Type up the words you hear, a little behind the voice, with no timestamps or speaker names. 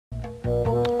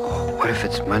What if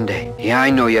it's Monday? Yeah, I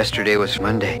know yesterday was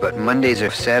Monday, but Mondays are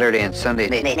Saturday and Sunday.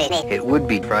 It would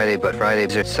be Friday, but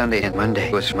Fridays are Sunday and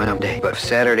Monday was Monday. But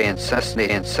Saturday and Sunday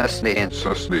and Sunday and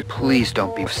Sunday. Please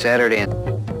don't be Saturday and...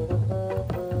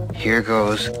 Here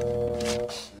goes.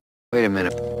 Wait a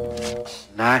minute.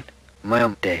 Not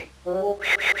Monday.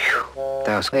 That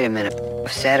was... Wait a minute.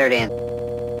 Saturday and...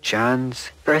 John's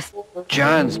birth?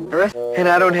 John's birth? And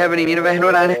I don't have any meat of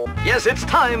a on it? Yes, it's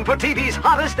time for TV's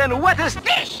hottest and wettest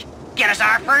fish! Get us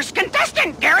our first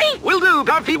contestant, Gary! Will do,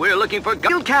 Garfy. We're looking for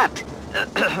Cat.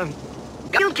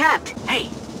 Cat. Hey,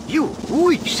 you,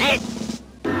 ooh, say it.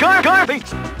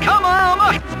 GarGarBinks, come on!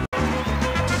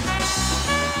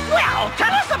 Well,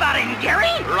 tell us about him,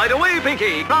 Gary! Right away,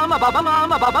 Pinky. Back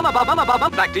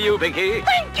to you, Pinky.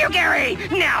 Thank you, Gary!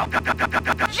 Now,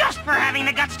 just for having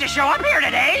the guts to show up here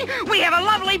today, we have a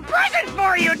lovely present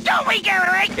for you, don't we,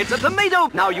 Gary? It's a tomato.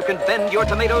 Now you can bend your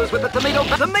tomatoes with the tomato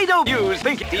use,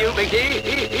 Pinky. To you,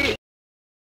 Pinky.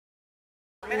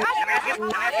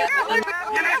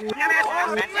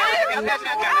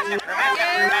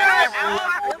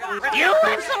 You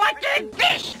have selected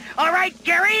fish! All right,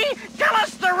 Gary, tell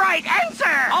us the right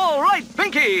answer! All right,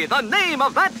 Pinky, the name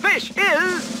of that fish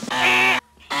is...